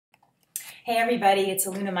Hey everybody, it's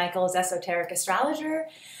Aluna Michaels, Esoteric Astrologer,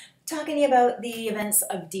 talking to you about the events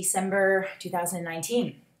of December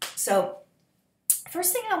 2019. So,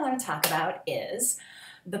 first thing I want to talk about is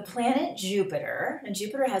the planet Jupiter. And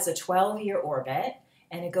Jupiter has a 12-year orbit,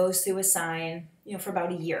 and it goes through a sign, for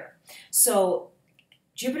about a year. So,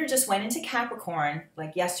 Jupiter just went into Capricorn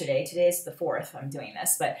like yesterday. Today's the 4th I'm doing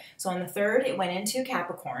this, but so on the 3rd it went into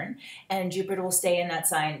Capricorn, and Jupiter will stay in that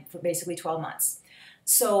sign for basically 12 months.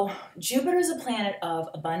 So Jupiter is a planet of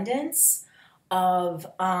abundance, of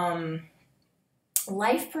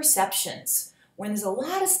life perceptions. When there's a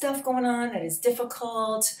lot of stuff going on that is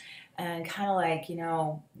difficult and kind of like,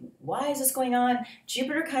 why is this going on?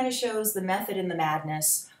 Jupiter kind of shows the method in the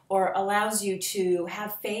madness, or allows you to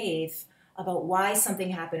have faith about why something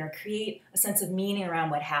happened, or create a sense of meaning around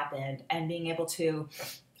what happened, and being able to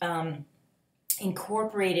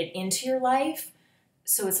incorporate it into your life.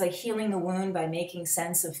 So it's like healing the wound by making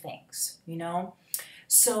sense of things,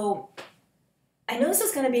 So I know this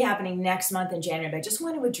is going to be happening next month in January, but I just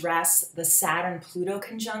want to address the Saturn-Pluto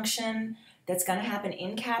conjunction that's going to happen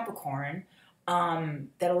in Capricorn,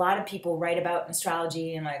 that a lot of people write about in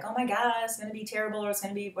astrology and like, oh my God, it's going to be terrible, or it's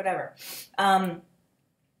going to be whatever.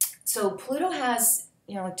 So Pluto has,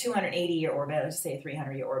 a 280-year orbit, let's say a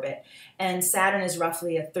 300-year orbit, and Saturn is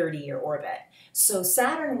roughly a 30-year orbit. So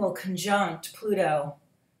Saturn will conjunct Pluto,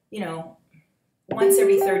 once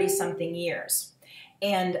every 30-something years.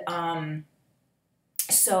 And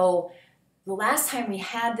so the last time we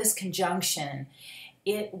had this conjunction,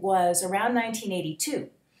 it was around 1982.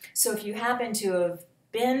 So if you happen to have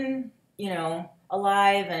been,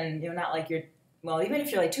 alive and, not like you're, well, even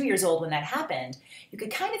if you're like 2 years old when that happened, you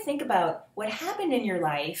could kind of think about what happened in your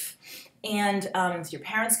life, and if your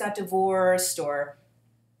parents got divorced, or,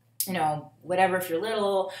 whatever, if you're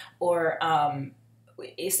little, or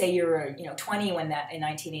say you were, 20 when that, in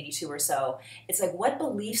 1982 or so. It's like, what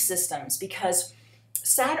belief systems? Because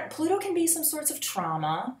Pluto can be some sorts of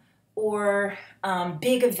trauma, or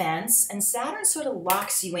big events, and Saturn sort of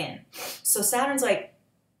locks you in. So Saturn's like,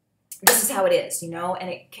 this is how it is, and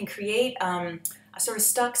it can create a sort of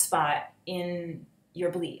stuck spot in your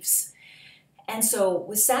beliefs. And so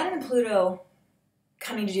with Saturn and Pluto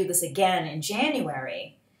coming to do this again in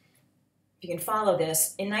January, if you can follow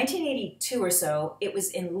this, in 1982 or so, it was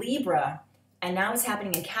in Libra, and now it's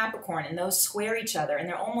happening in Capricorn, and those square each other, and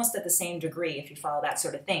they're almost at the same degree if you follow that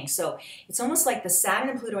sort of thing. So it's almost like the Saturn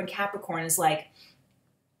and Pluto in Capricorn is like,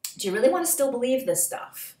 do you really want to still believe this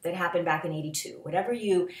stuff that happened back in 82? Whatever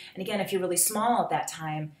and again, if you're really small at that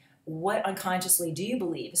time, what unconsciously do you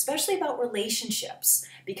believe, especially about relationships?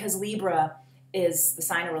 Because Libra is the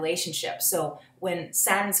sign of relationships. So when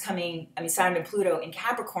Saturn and Pluto in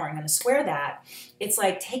Capricorn are going to square that, it's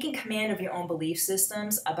like taking command of your own belief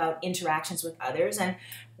systems about interactions with others. And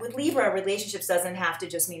with Libra, relationships doesn't have to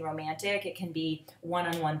just mean romantic. It can be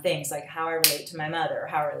one-on-one things, like how I relate to my mother, or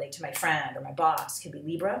how I relate to my friend or my boss, can be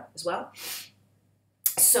Libra as well.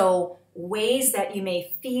 So ways that you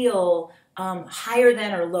may feel higher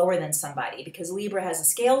than or lower than somebody, because Libra has the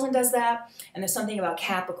scales and does that, and there's something about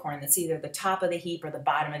Capricorn that's either the top of the heap or the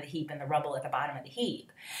bottom of the heap, and the rubble at the bottom of the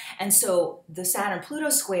heap. And so the Saturn-Pluto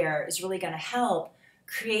square is really going to help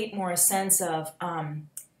create more a sense of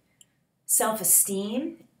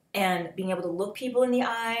self-esteem, and being able to look people in the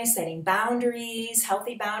eye, setting boundaries,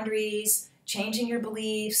 healthy boundaries, changing your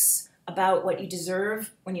beliefs about what you deserve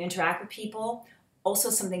when you interact with people.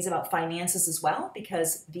 Also some things about finances as well,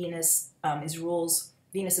 because Venus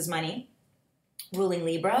Venus is money, ruling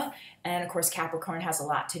Libra, and of course Capricorn has a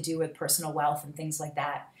lot to do with personal wealth and things like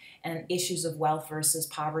that, and issues of wealth versus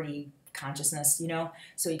poverty consciousness,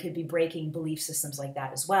 so you could be breaking belief systems like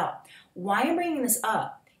that as well. Why I'm bringing this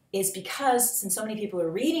up is because since so many people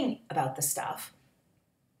are reading about this stuff,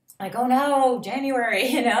 like, oh no,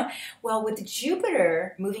 January, well, with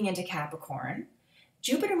Jupiter moving into Capricorn,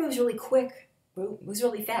 Jupiter moves really quick, moves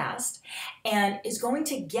really fast, and is going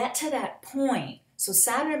to get to that point. So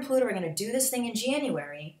Saturn and Pluto are going to do this thing in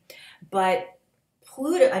January, but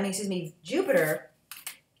Jupiter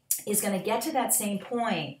is going to get to that same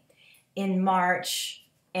point in March,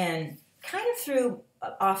 and kind of through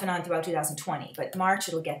off and on throughout 2020, but March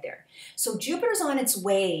it'll get there. So Jupiter's on its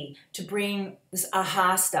way to bring this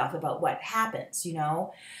aha stuff about what happens,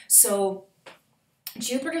 So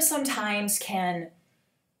Jupiter sometimes can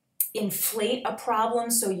inflate a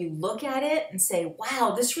problem, so you look at it and say,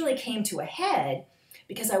 wow, this really came to a head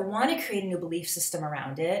because I want to create a new belief system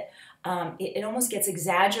around it. It almost gets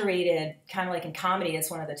exaggerated, kind of like in comedy. That's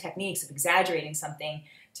one of the techniques of exaggerating something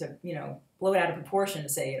to, blow it out of proportion, to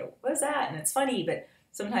say, what is that? And it's funny, but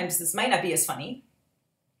sometimes this might not be as funny.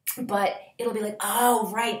 But it'll be like,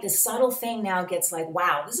 oh, right, this subtle thing now gets like,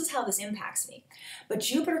 wow, this is how this impacts me. But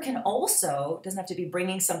Jupiter can also, doesn't have to be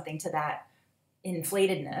bringing something to that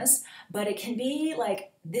inflatedness, but it can be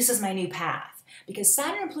like, this is my new path. Because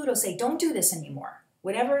Saturn and Pluto say, don't do this anymore.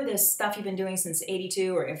 Whatever this stuff you've been doing since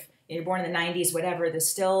 82, or if you're born in the 90s, whatever, there's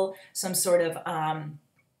still some sort of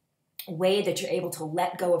way that you're able to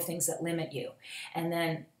let go of things that limit you. And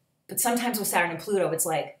then, but sometimes with Saturn and Pluto, it's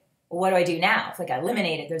like, well, what do I do now? It's like I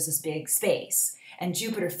eliminate it, there's this big space. And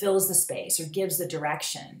Jupiter fills the space or gives the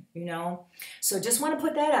direction, you know? So just want to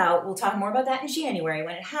put that out. We'll talk more about that in January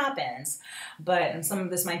when it happens. And some of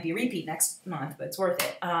this might be repeat next month, but it's worth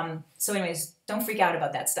it. So anyways, don't freak out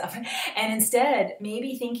about that stuff. And instead,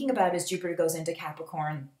 maybe thinking about as Jupiter goes into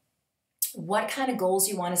Capricorn, what kind of goals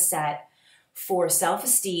you want to set for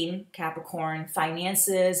self-esteem, Capricorn,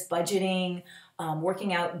 finances, budgeting,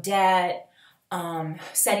 working out debt,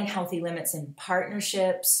 setting healthy limits in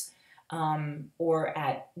partnerships, or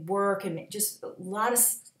at work, and just a lot of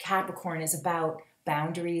Capricorn is about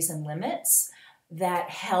boundaries and limits that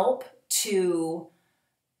help to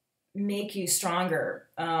make you stronger,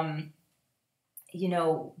 you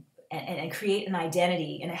know, and create an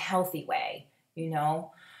identity in a healthy way, you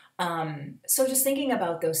know. So just thinking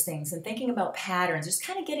about those things and thinking about patterns, just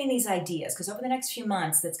kind of getting these ideas, because over the next few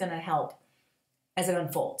months, that's going to help as it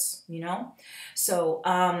unfolds, you know. So,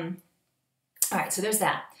 all right, so there's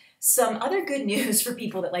that. Some other good news for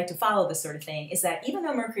people that like to follow this sort of thing is that even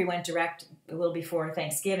though Mercury went direct a little before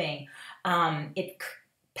Thanksgiving, it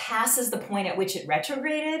passes the point at which it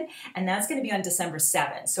retrograded, and that's going to be on December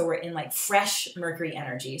 7th. So we're in like fresh Mercury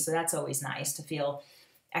energy. So that's always nice to feel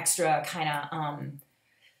extra kind of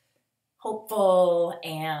hopeful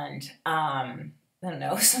and, I don't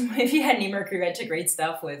know, if you had any Mercury retrograde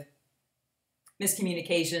stuff with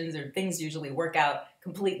miscommunications or things usually work out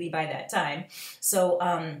completely by that time. So,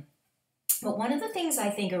 but one of the things I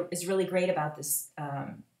think is really great about this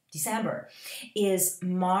December is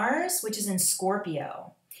Mars, which is in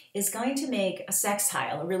Scorpio, is going to make a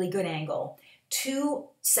sextile, a really good angle, to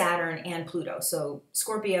Saturn and Pluto. So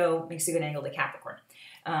Scorpio makes a good angle to Capricorn.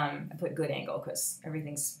 I put good angle because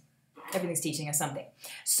everything's teaching us something.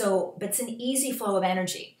 So, but it's an easy flow of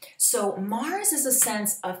energy. So Mars is a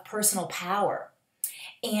sense of personal power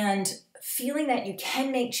and feeling that you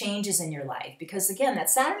can make changes in your life. Because again, that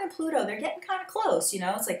Saturn and Pluto, they're getting kind of close, you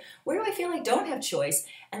know? It's like, where do I feel like don't have choice?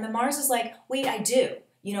 And the Mars is like, wait, I do.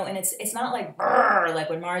 You know, and it's not like, brrr,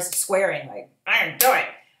 like when Mars is squaring, like, I can do it.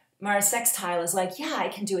 Mars sextile is like, yeah, I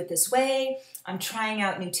can do it this way. I'm trying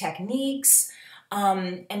out new techniques.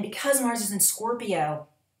 And because Mars is in Scorpio,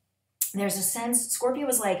 there's a sense, Scorpio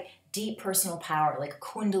is like deep personal power, like a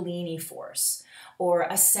Kundalini force, or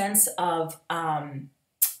a sense of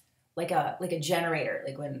like a generator,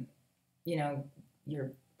 like when, you know,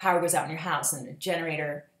 your power goes out in your house and a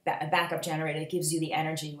generator, a backup generator that gives you the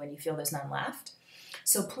energy when you feel there's none left.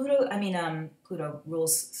 So Pluto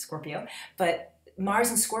rules Scorpio, but Mars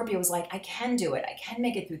in Scorpio was like, I can do it. I can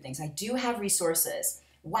make it through things. I do have resources.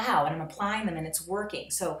 Wow, and I'm applying them and it's working.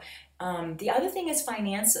 So the other thing is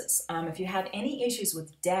finances. If you have any issues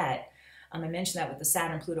with debt, I mentioned that with the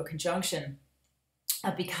Saturn-Pluto conjunction,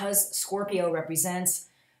 because Scorpio represents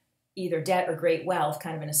either debt or great wealth,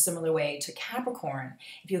 kind of in a similar way to Capricorn.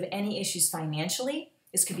 If you have any issues financially,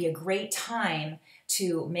 this could be a great time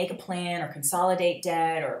to make a plan or consolidate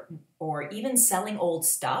debt, or even selling old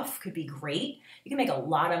stuff could be great. You can make a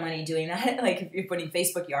lot of money doing that, like if you're putting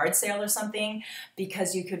Facebook yard sale or something,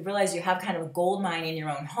 because you could realize you have kind of a gold mine in your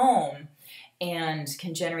own home and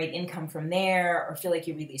can generate income from there, or feel like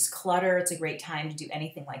you release clutter. It's a great time to do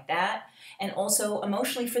anything like that. And also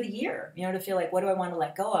emotionally for the year, you know, to feel like, what do I want to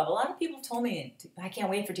let go of? A lot of people have told me, I can't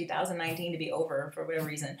wait for 2019 to be over for whatever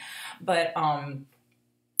reason. But,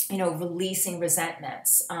 you know, releasing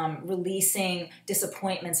resentments, releasing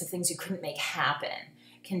disappointments of things you couldn't make happen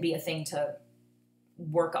can be a thing to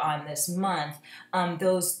work on this month.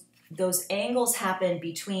 Those angles happen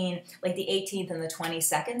between like the 18th and the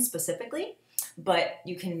 22nd specifically, but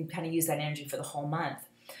you can kind of use that energy for the whole month.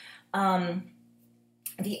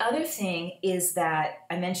 The other thing is that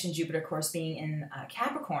I mentioned Jupiter, of course, being in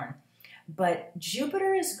Capricorn, but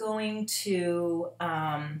Jupiter is going to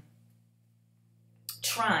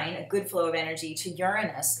trine, a good flow of energy, to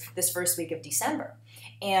Uranus this first week of December.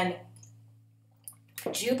 And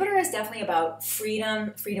Jupiter is definitely about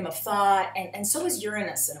freedom, freedom of thought, and so is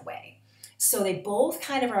Uranus in a way. So they both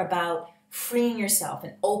kind of are about freeing yourself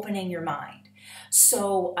and opening your mind.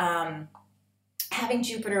 So having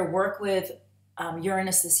Jupiter work with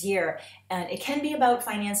Uranus this year, and it can be about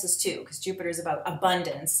finances too, because Jupiter is about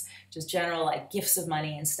abundance, just general like gifts of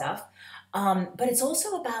money and stuff. But it's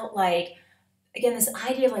also about like, again, this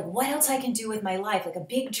idea of like what else I can do with my life, like a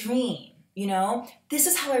big dream, you know, this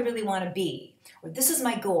is how I really want to be, or this is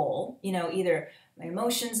my goal, you know, either my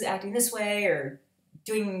emotions acting this way or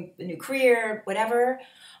doing a new career, whatever.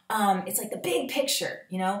 It's like the big picture,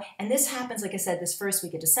 you know, and this happens, like I said, this first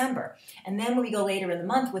week of December. And then when we go later in the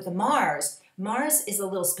month with the Mars is the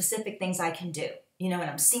little specific things I can do, you know, and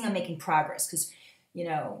I'm seeing I'm making progress because, you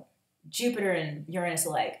know, Jupiter and Uranus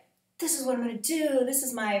are like, this is what I'm going to do. This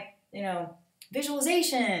is my, you know,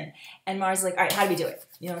 visualization. And Mars is like, all right, how do we do it?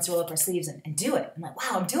 You know, let's roll up our sleeves and do it. I'm like,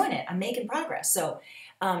 wow, I'm doing it. I'm making progress. So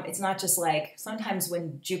it's not just like, sometimes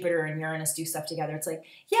when Jupiter and Uranus do stuff together, it's like,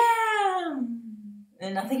 yeah,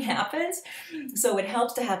 and nothing happens. So it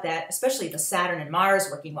helps to have that, especially the Saturn and Mars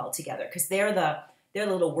working well together, because they're the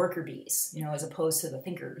little worker bees, you know, as opposed to the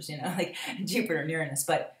thinkers, you know, like Jupiter and Uranus.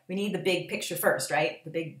 But we need the big picture first, right? The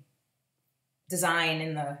big design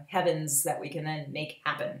in the heavens that we can then make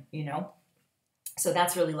happen, you know? So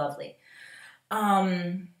that's really lovely.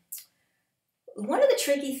 One of the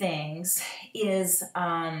tricky things is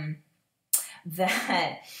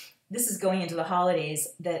that this is going into the holidays,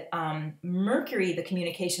 that Mercury, the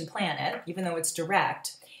communication planet, even though it's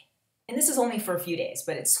direct, and this is only for a few days,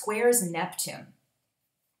 but it squares Neptune.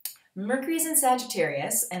 Mercury's in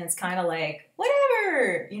Sagittarius, and it's kind of like,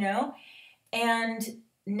 whatever, you know? And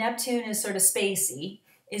Neptune is sort of spacey.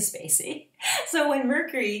 So when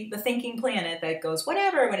Mercury, the thinking planet that goes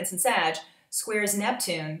whatever when it's in Sag, squares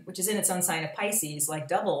Neptune, which is in its own sign of Pisces, like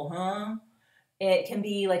double, huh? It can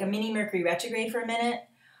be like a mini Mercury retrograde for a minute,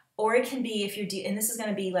 or it can be if you're, and this is going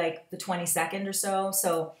to be like the 22nd or so.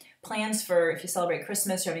 So plans for if you celebrate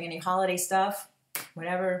Christmas, you're having any holiday stuff,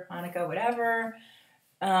 whatever, Hanukkah, whatever,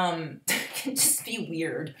 can just be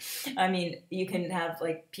weird. I mean, you can have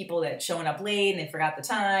like people that showing up late and they forgot the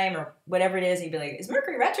time or whatever it is, and you'd be like, is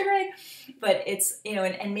Mercury retrograde? But it's, you know,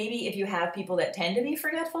 and maybe if you have people that tend to be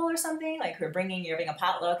forgetful or something, like who are you're having a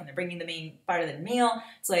potluck and they're bringing the main part of the meal,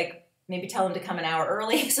 it's like, maybe tell them to come an hour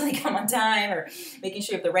early so they come on time, or making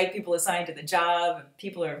sure you have the right people assigned to the job. If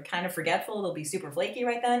people are kind of forgetful, they'll be super flaky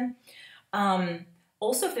right then.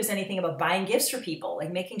 Also, if there's anything about buying gifts for people,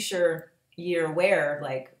 like making sure you're aware of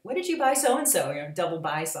like, what did you buy so-and-so? You know, double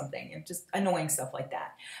buy something, you know, just annoying stuff like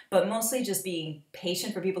that. But mostly just being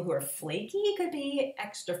patient for people who are flaky could be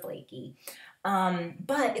extra flaky.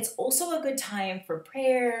 But it's also a good time for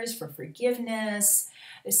prayers, for forgiveness.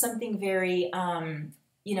 There's something very,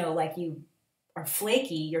 you know, like you are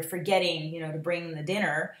flaky, you're forgetting, you know, to bring the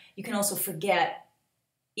dinner. You can also forget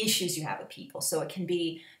issues you have with people. So it can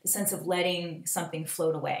be the sense of letting something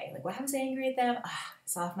float away. Like, well, I was angry at them.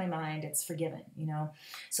 It's off my mind. It's forgiven, you know.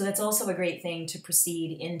 So that's also a great thing to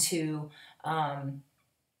proceed into the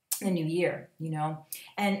new year, you know.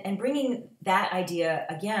 And bringing that idea,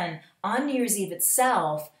 again, on New Year's Eve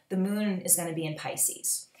itself, the moon is going to be in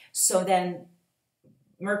Pisces. So then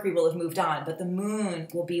Mercury will have moved on, but the moon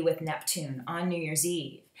will be with Neptune on New Year's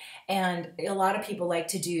Eve. And a lot of people like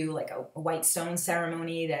to do like a white stone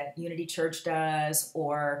ceremony that Unity Church does,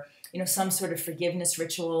 or, you know, some sort of forgiveness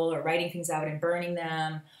ritual, or writing things out and burning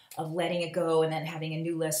them, of letting it go, and then having a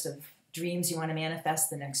new list of dreams you want to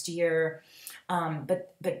manifest the next year.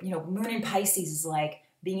 But you know, moon in Pisces is like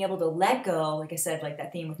being able to let go, like I said, like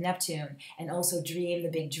that theme with Neptune, and also dream the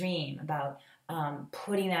big dream about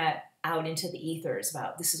putting that out into the ethers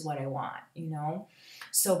about this is what I want, you know?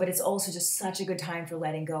 So, but it's also just such a good time for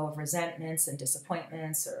letting go of resentments and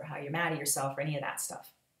disappointments, or how you're mad at yourself, or any of that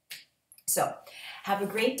stuff. So have a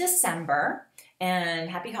great December, and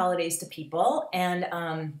happy holidays to people. And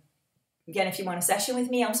again, if you want a session with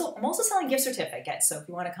me, I'm also selling gift certificates. So if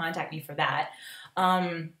you want to contact me for that,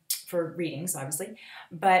 for readings, obviously.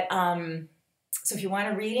 But so if you want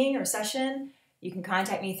a reading or a session, you can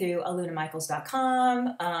contact me through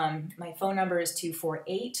alunamichaels.com. My phone number is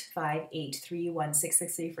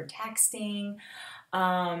 248-583-1663 for texting.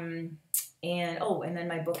 And then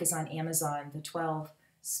my book is on Amazon, The 12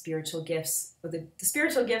 Spiritual Gifts, or the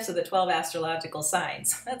Spiritual Gifts of the 12 Astrological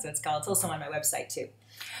Signs. That's what it's called. It's also on my website too.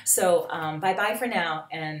 So bye-bye for now,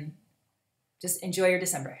 and just enjoy your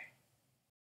December.